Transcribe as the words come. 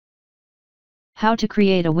How to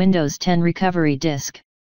create a Windows 10 recovery disk.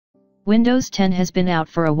 Windows 10 has been out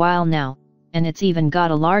for a while now, and it's even got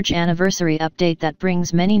a large anniversary update that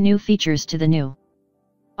brings many new features to the new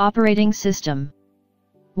operating system.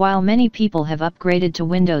 While many people have upgraded to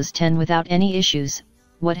Windows 10 without any issues,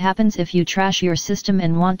 what happens if you trash your system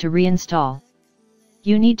and want to reinstall?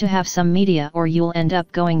 You need to have some media or you'll end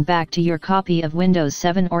up going back to your copy of Windows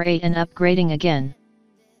 7 or 8 and upgrading again.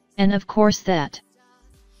 And of course that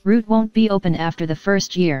root won't be open after the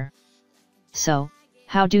first year. So,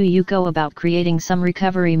 how do you go about creating some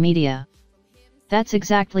recovery media? That's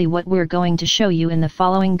exactly what we're going to show you in the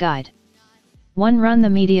following guide. 1. Run the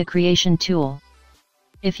media creation tool.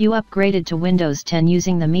 If you upgraded to Windows 10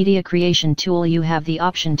 using the media creation tool, you have the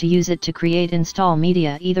option to use it to create install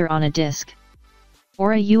media either on a disk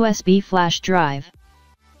or a USB flash drive.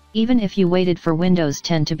 Even if you waited for Windows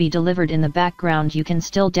 10 to be delivered in the background, you can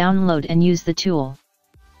still download and use the tool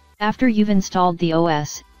after you've installed the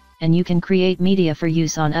OS, and you can create media for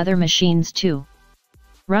use on other machines too.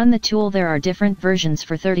 Run the tool. There are different versions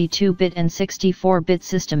for 32-bit and 64-bit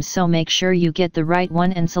systems, so make sure you get the right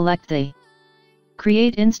one and select the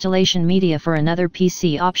Create Installation Media for another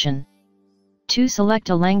PC option. 2.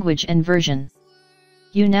 Select a language and version.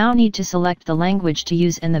 You now need to select the language to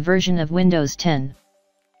use and the version of Windows 10.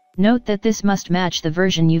 Note that this must match the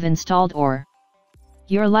version you've installed or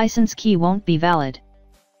your license key won't be valid.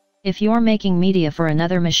 If you're making media for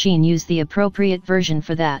another machine, use the appropriate version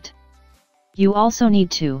for that. You also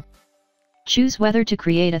need to choose whether to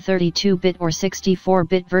create a 32-bit or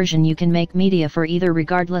 64-bit version. You can make media for either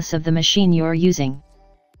regardless of the machine you're using.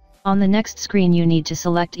 On the next screen you need to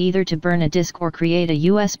select either to burn a disk or create a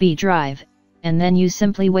USB drive, and then you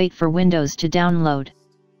simply wait for Windows to download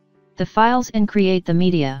the files and create the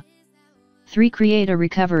media. 3. Create a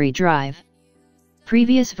recovery drive.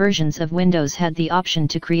 Previous versions of Windows had the option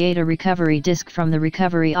to create a recovery disk from the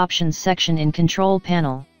Recovery Options section in Control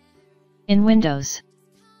Panel. In Windows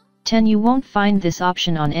 10 you won't find this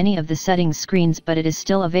option on any of the settings screens, but it is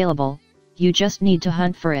still available. You just need to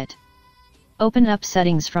hunt for it. Open up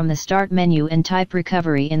Settings from the Start menu and type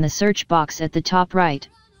Recovery in the search box at the top right,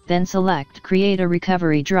 then select Create a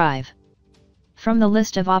Recovery Drive from the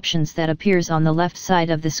list of options that appears on the left side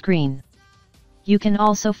of the screen. You can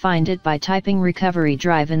also find it by typing Recovery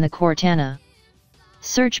Drive in the Cortana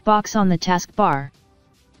search box on the taskbar.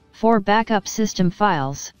 4. Backup system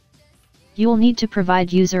files. You'll need to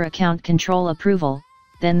provide user account control approval,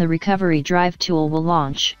 then the Recovery Drive tool will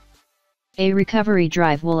launch. A recovery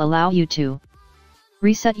drive will allow you to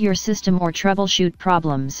reset your system or troubleshoot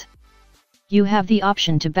problems. You have the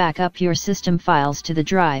option to back up your system files to the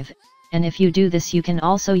drive, and if you do this you can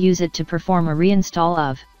also use it to perform a reinstall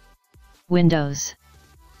of Windows.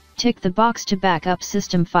 Tick the box to back up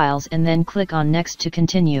system files and then click on Next to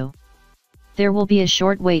continue. There will be a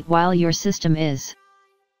short wait while your system is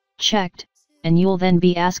checked, and you'll then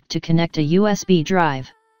be asked to connect a USB drive.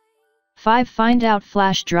 5. Find out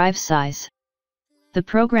flash drive size. The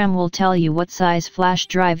program will tell you what size flash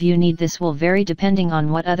drive you need. This will vary depending on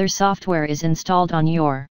what other software is installed on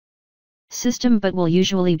your system, but will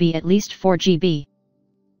usually be at least 4 GB.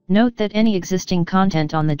 Note that any existing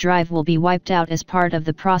content on the drive will be wiped out as part of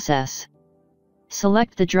the process.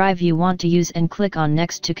 Select the drive you want to use and click on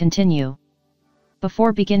Next to continue.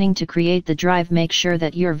 Before beginning to create the drive, make sure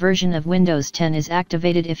that your version of Windows 10 is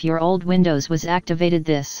activated. If your old Windows was activated,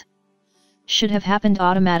 this should have happened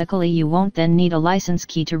automatically. You won't then need a license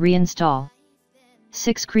key to reinstall.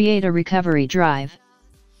 6. Create a recovery drive.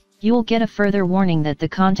 You'll get a further warning that the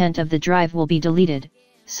content of the drive will be deleted,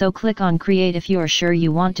 so click on Create if you are sure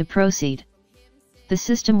you want to proceed. The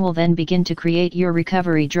system will then begin to create your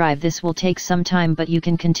recovery drive. This will take some time, but you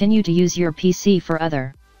can continue to use your PC for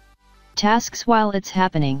other tasks while it's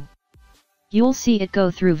happening. You'll see it go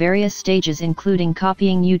through various stages including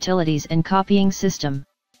copying utilities and copying system.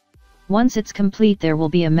 Once it's complete, there will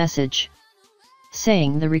be a message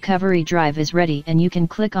saying the recovery drive is ready, and you can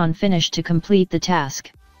click on Finish to complete the task.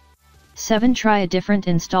 7. Try a different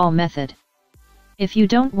install method. If you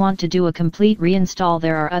don't want to do a complete reinstall,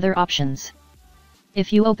 there are other options.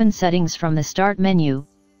 If you open Settings from the Start menu,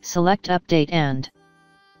 select Update and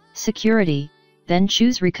Security, then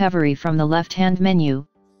choose Recovery from the left-hand menu.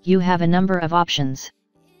 You have a number of options.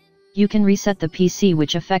 You can reset the PC,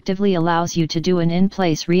 which effectively allows you to do an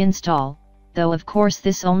in-place reinstall, though of course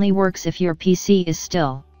this only works if your PC is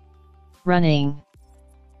still running.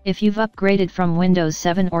 If you've upgraded from Windows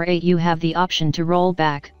 7 or 8, you have the option to roll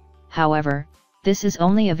back. However, this is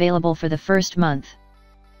only available for the first month.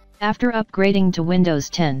 After upgrading to Windows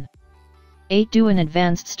 10, 8. Do an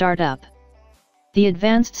advanced startup. The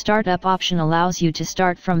advanced startup option allows you to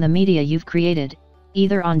start from the media you've created,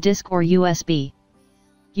 either on disk or USB.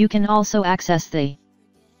 You can also access the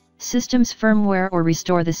system's firmware or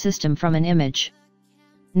restore the system from an image.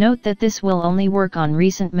 Note that this will only work on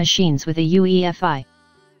recent machines with a UEFI,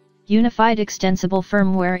 Unified Extensible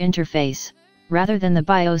Firmware Interface, rather than the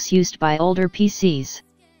BIOS used by older PCs.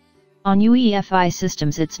 On UEFI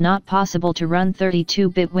systems it's not possible to run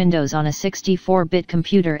 32-bit Windows on a 64-bit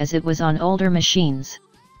computer as it was on older machines.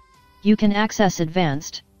 You can access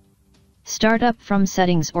Advanced Startup from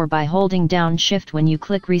Settings or by holding down Shift when you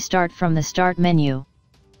click Restart from the Start menu.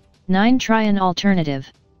 9. Try an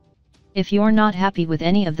alternative. If you're not happy with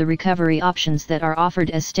any of the recovery options that are offered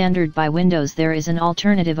as standard by Windows, there is an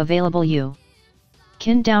alternative available. You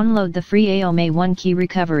can download the free AOME 1-key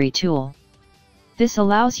recovery tool. This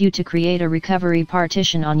allows you to create a recovery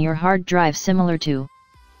partition on your hard drive similar to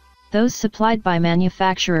those supplied by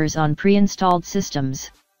manufacturers on pre-installed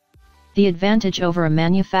systems. The advantage over a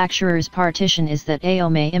manufacturer's partition is that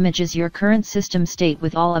AOME images your current system state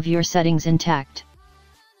with all of your settings intact.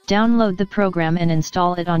 Download the program and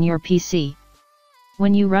install it on your PC.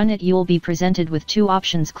 When you run it, you'll be presented with two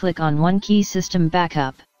options. Click on 1-key System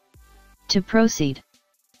Backup. To proceed.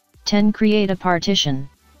 10. Create a partition.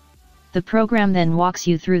 The program then walks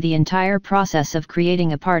you through the entire process of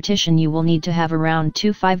creating a partition. You will need to have around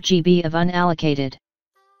 25 GB of unallocated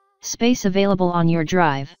space available on your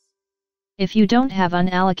drive. If you don't have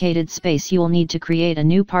unallocated space, you'll need to create a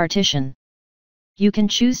new partition. You can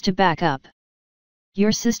choose to back up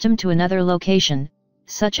your system to another location,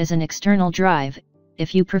 such as an external drive,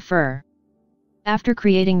 if you prefer. After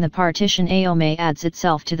creating the partition, AOME adds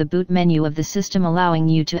itself to the boot menu of the system, allowing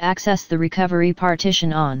you to access the recovery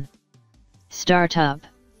partition on Startup.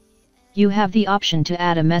 You have the option to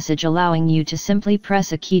add a message allowing you to simply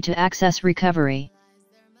press a key to access recovery.